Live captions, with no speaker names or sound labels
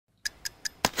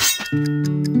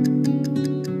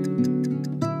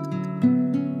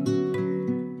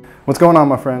What's going on,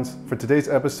 my friends? For today's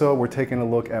episode, we're taking a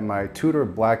look at my Tudor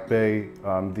Black Bay,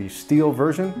 the steel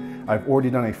version. I've already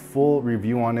done a full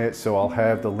review on it, so I'll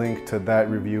have the link to that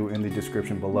review in the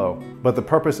description below. But the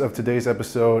purpose of today's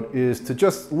episode is to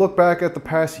just look back at the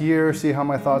past year, see how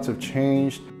my thoughts have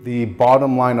changed. The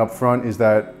bottom line up front is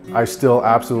that I still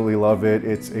absolutely love it.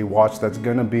 It's a watch that's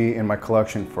gonna be in my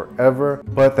collection forever,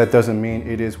 but that doesn't mean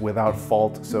it is without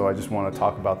fault, so I just wanna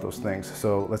talk about those things.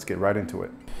 So let's get right into it.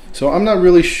 So I'm not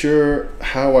really sure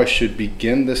how I should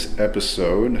begin this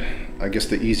episode. I guess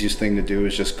the easiest thing to do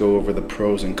is just go over the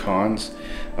pros and cons,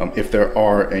 if there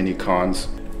are any cons.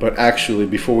 But actually,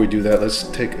 before we do that, let's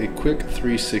take a quick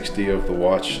 360 of the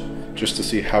watch just to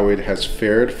see how it has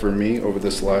fared for me over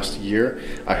this last year.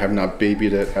 I have not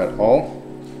babied it at all.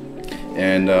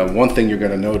 And one thing you're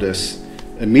gonna notice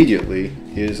immediately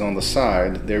is on the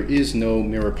side, there is no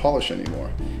mirror polish anymore.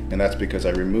 And that's because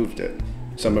I removed it.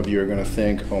 Some of you are gonna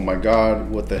think, oh my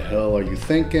God, what the hell are you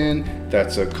thinking?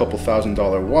 That's a couple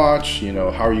 $1,000 watch, you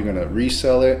know, how are you gonna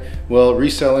resell it? Well,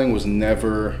 reselling was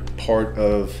never part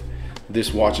of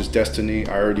this watch's destiny.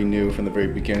 I already knew from the very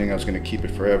beginning I was gonna keep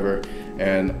it forever.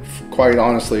 And quite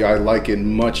honestly, I like it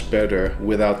much better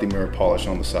without the mirror polish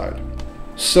on the side.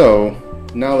 So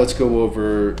now let's go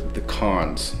over the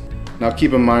cons. Now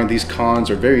keep in mind, these cons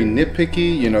are very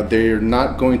nitpicky. You know, they're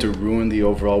not going to ruin the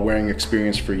overall wearing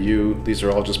experience for you. These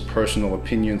are all just personal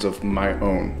opinions of my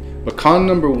own. But con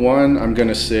number one, I'm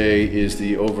gonna say, is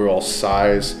the overall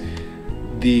size.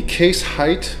 The case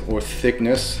height or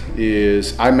thickness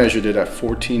is, I measured it at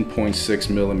 14.6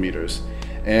 millimeters.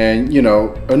 And you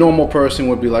know, a normal person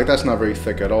would be like, that's not very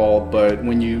thick at all. But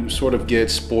when you sort of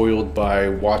get spoiled by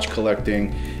watch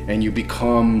collecting and you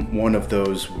become one of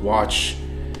those watch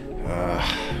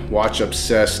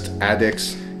obsessed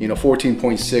addicts, you know,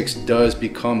 14.6 does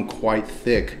become quite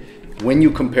thick when you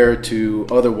compare it to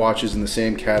other watches in the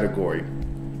same category.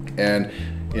 And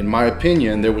in my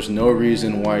opinion, there was no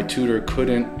reason why Tudor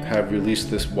couldn't have released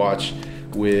this watch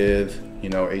with, you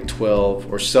know, a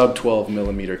 12 or sub 12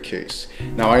 millimeter case.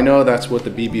 Now I know that's what the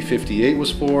BB58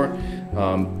 was for,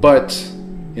 but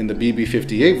in the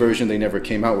BB58 version, they never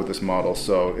came out with this model,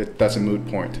 so that's a moot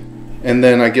point. And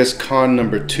then I guess con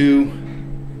number two,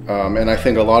 and I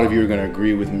think a lot of you are going to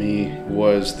agree with me,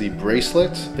 was the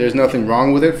bracelet. There's nothing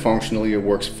wrong with it. Functionally, it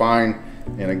works fine.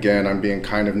 And again, I'm being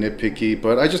kind of nitpicky,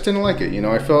 but I just didn't like it. You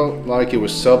know, I felt like it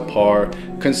was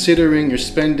subpar, considering you're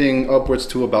spending upwards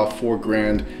to about $4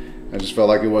 grand. I just felt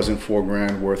like it wasn't $4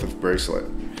 grand worth of bracelet.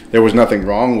 There was nothing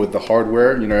wrong with the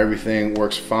hardware. You know, everything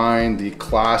works fine. The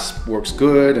clasp works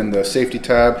good, and the safety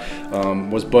tab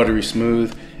was buttery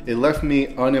smooth. It left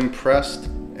me unimpressed,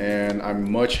 and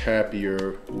I'm much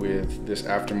happier with this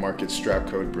aftermarket strap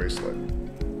code bracelet.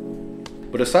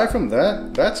 But aside from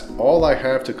that, that's all I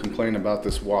have to complain about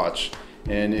this watch.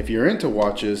 And if you're into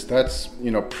watches, that's, you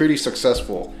know, pretty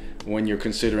successful when you're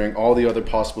considering all the other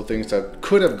possible things that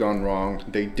could have gone wrong.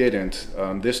 They didn't.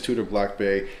 This Tudor Black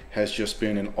Bay has just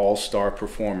been an all-star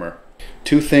performer.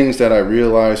 Two things that I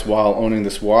realized while owning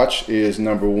this watch is,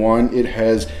 number one, it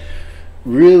has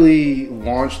really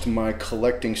launched my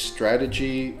collecting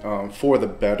strategy for the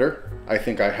better. I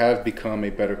think I have become a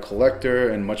better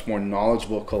collector and much more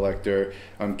knowledgeable collector.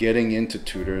 I'm getting into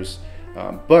Tudors,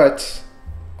 but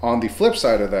on the flip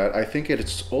side of that, I think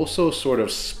it's also sort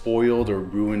of spoiled or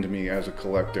ruined me as a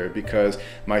collector, because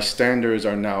my standards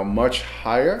are now much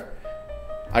higher.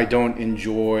 I don't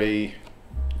enjoy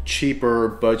cheaper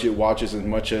budget watches as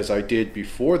much as I did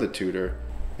before the Tudor.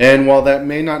 And while that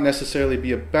may not necessarily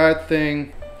be a bad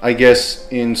thing, I guess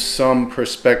in some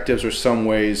perspectives or some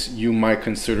ways, you might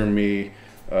consider me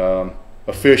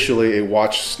officially a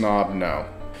watch snob now.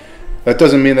 That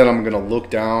doesn't mean that I'm gonna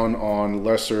look down on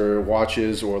lesser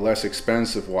watches or less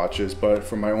expensive watches, but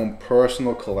for my own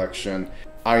personal collection,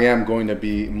 I am going to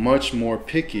be much more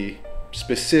picky,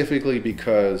 specifically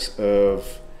because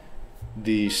of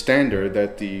the standard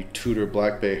that the Tudor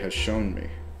Black Bay has shown me.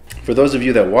 For those of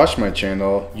you that watch my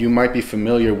channel, you might be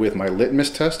familiar with my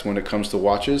litmus test when it comes to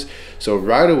watches. So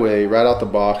right away, right out the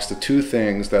box, the two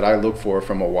things that I look for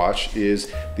from a watch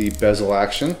is the bezel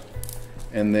action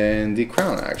and then the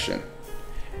crown action.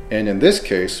 And in this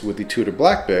case, with the Tudor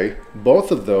Black Bay, both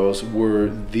of those were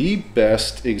the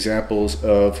best examples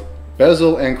of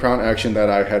bezel and crown action that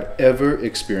I had ever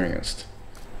experienced.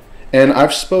 And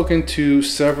I've spoken to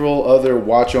several other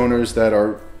watch owners that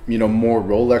are, you know, more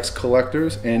Rolex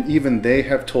collectors, and even they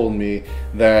have told me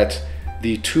that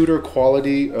the Tudor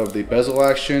quality of the bezel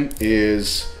action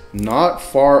is not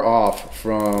far off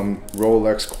from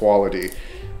Rolex quality.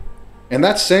 And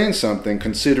that's saying something,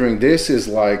 considering this is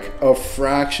like a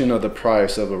fraction of the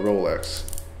price of a Rolex.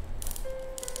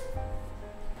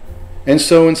 And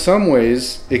so in some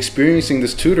ways, experiencing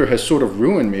this Tudor has sort of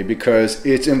ruined me, because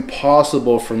it's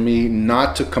impossible for me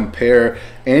not to compare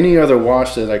any other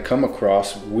watch that I come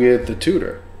across with the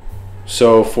Tudor.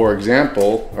 So for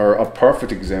example, or a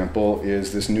perfect example,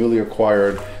 is this newly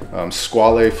acquired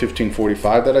Squale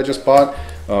 1545 that I just bought.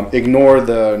 Ignore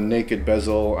the naked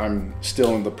bezel. I'm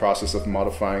still in the process of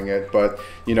modifying it, but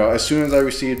you know, as soon as I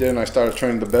received it and I started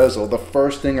turning the bezel, the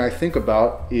first thing I think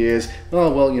about is, oh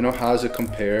well, you know, how does it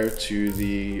compare to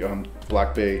the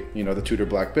Black Bay, you know, the Tudor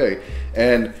Black Bay?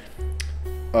 And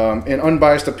in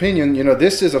unbiased opinion, you know,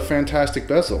 this is a fantastic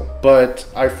bezel, but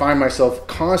I find myself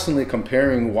constantly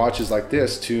comparing watches like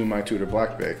this to my Tudor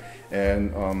Black Bay,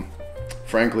 and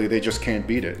frankly, they just can't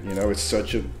beat it. You know, it's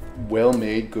such a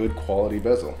well-made, good quality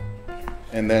bezel.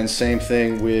 And then same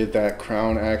thing with that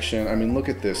crown action. I mean, look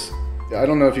at this. I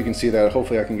don't know if you can see that.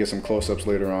 Hopefully I can get some close-ups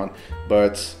later on,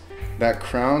 but that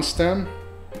crown stem,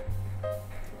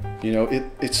 you know,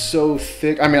 it's so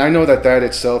thick. I mean, I know that that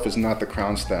itself is not the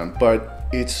crown stem, but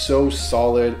it's so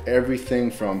solid.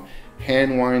 Everything from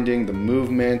hand winding, the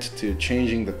movement, to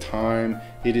changing the time.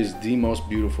 It is the most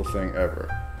beautiful thing ever.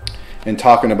 And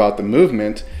talking about the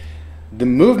movement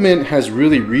has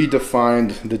really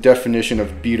redefined the definition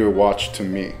of beater watch to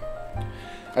me.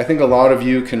 I think a lot of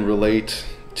you can relate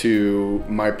to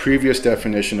my previous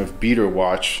definition of beater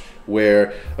watch,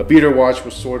 where a beater watch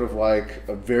was sort of like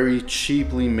a very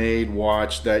cheaply made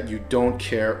watch that you don't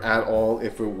care at all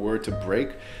if it were to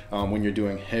break when you're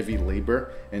doing heavy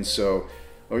labor. And so,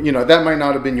 or, you know, that might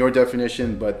not have been your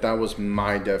definition, but that was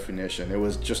my definition. It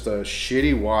was just a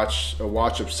shitty watch, a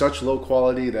watch of such low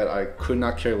quality that I could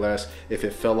not care less if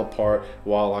it fell apart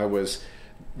while I was,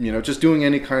 you know, just doing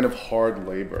any kind of hard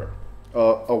labor.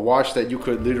 A watch that you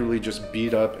could literally just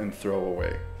beat up and throw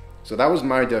away. So that was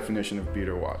my definition of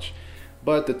beater watch.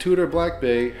 But the Tudor Black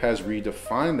Bay has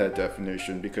redefined that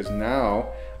definition, because now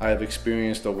I have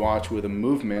experienced a watch with a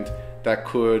movement that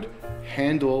could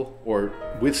handle or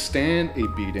withstand a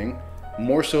beating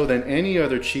more so than any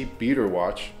other cheap beater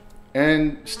watch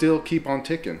and still keep on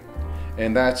ticking.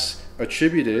 And that's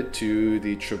attributed to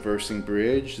the traversing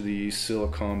bridge, the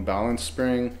silicone balance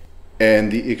spring,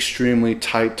 and the extremely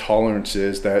tight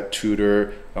tolerances that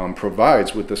Tudor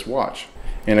provides with this watch.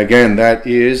 And again, that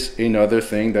is another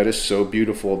thing that is so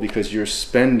beautiful, because you're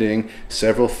spending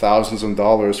several thousands of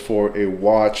dollars for a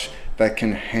watch that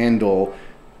can handle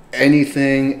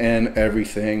anything and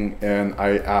everything, and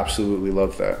I absolutely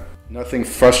love that. Nothing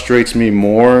frustrates me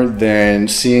more than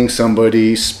seeing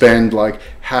somebody spend like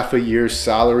half a year's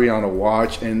salary on a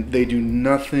watch and they do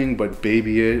nothing but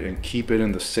baby it and keep it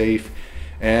in the safe.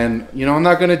 And, you know, I'm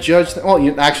not going to judge them.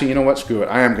 Well, actually, you know what? Screw it.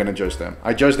 I am going to judge them.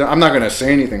 I judge them. I'm not going to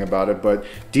say anything about it, but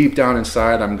deep down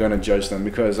inside, I'm going to judge them,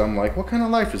 because I'm like, what kind of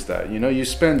life is that? You know, you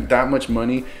spend that much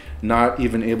money not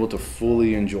even able to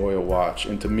fully enjoy a watch.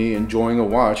 And to me, enjoying a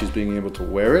watch is being able to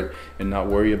wear it and not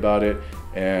worry about it.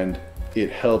 And it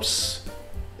helps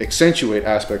accentuate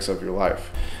aspects of your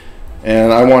life.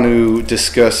 And I want to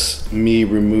discuss me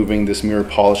removing this mirror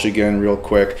polish again real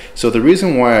quick. So the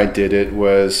reason why I did it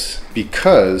was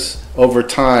because over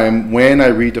time, when I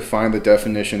redefined the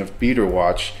definition of beater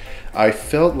watch, I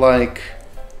felt like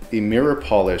a mirror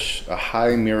polish, a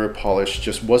high mirror polish,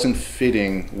 just wasn't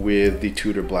fitting with the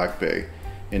Tudor Black Bay.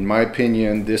 In my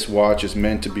opinion, this watch is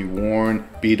meant to be worn,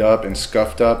 beat up, and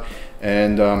scuffed up,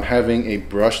 and having a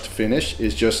brushed finish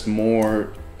is just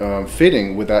more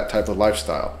fitting with that type of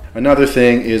lifestyle. Another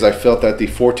thing is I felt that the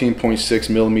 14.6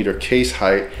 millimeter case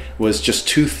height was just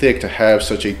too thick to have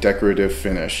such a decorative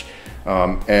finish.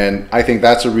 And I think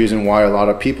that's a reason why a lot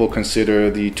of people consider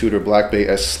the Tudor Black Bay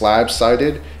as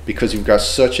slab-sided, because you've got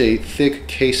such a thick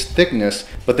case thickness,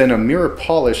 but then a mirror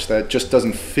polish that just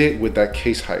doesn't fit with that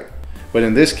case height. But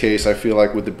in this case, I feel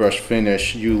like with the brush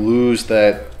finish, you lose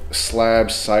that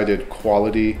slab-sided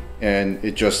quality, and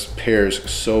it just pairs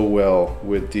so well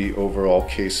with the overall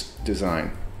case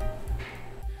design.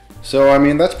 So I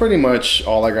mean, that's pretty much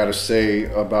all I got to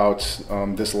say about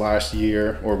this last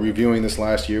year, or reviewing this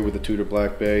last year with the Tudor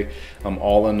Black Bay.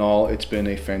 All in all, it's been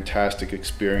a fantastic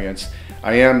experience.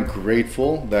 I am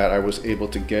grateful that I was able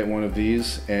to get one of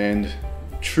these and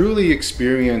truly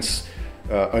experience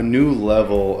a new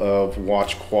level of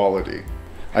watch quality.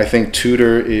 I think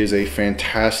Tudor is a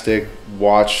fantastic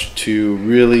watch to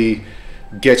really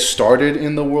get started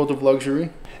in the world of luxury.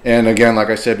 And again, like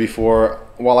I said before,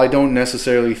 while I don't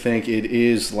necessarily think it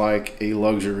is like a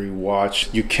luxury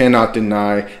watch, you cannot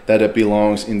deny that it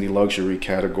belongs in the luxury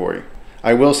category.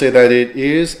 I will say that it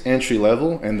is entry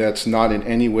level, and that's not in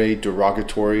any way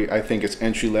derogatory. I think it's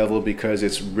entry level because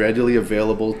it's readily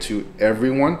available to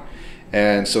everyone.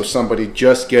 And so somebody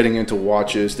just getting into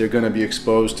watches, they're going to be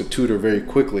exposed to Tudor very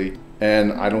quickly.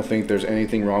 And I don't think there's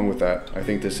anything wrong with that. I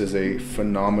think this is a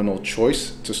phenomenal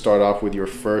choice to start off with your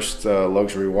first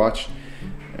luxury watch.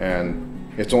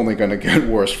 And it's only going to get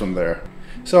worse from there.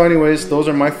 So anyways, those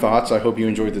are my thoughts. I hope you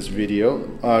enjoyed this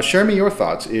video. Share me your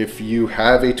thoughts. If you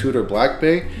have a Tudor Black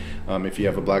Bay, if you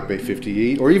have a Black Bay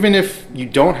 50E, or even if you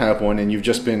don't have one and you've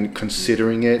just been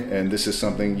considering it and this is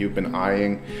something you've been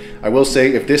eyeing. I will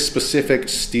say, if this specific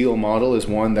steel model is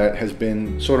one that has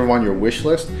been sort of on your wish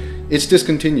list, it's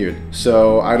discontinued.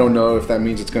 So I don't know if that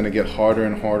means it's going to get harder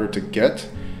and harder to get,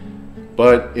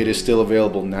 but it is still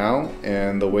available now,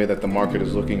 and the way that the market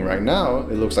is looking right now,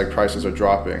 it looks like prices are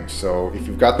dropping. So if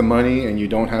you've got the money and you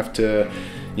don't have to,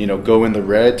 go in the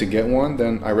red to get one,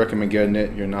 then I recommend getting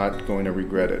it. You're not going to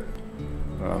regret it.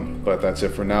 But that's it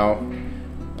for now.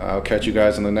 I'll catch you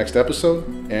guys in the next episode,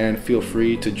 and feel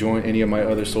free to join any of my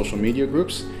other social media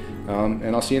groups, and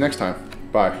I'll see you next time.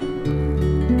 Bye.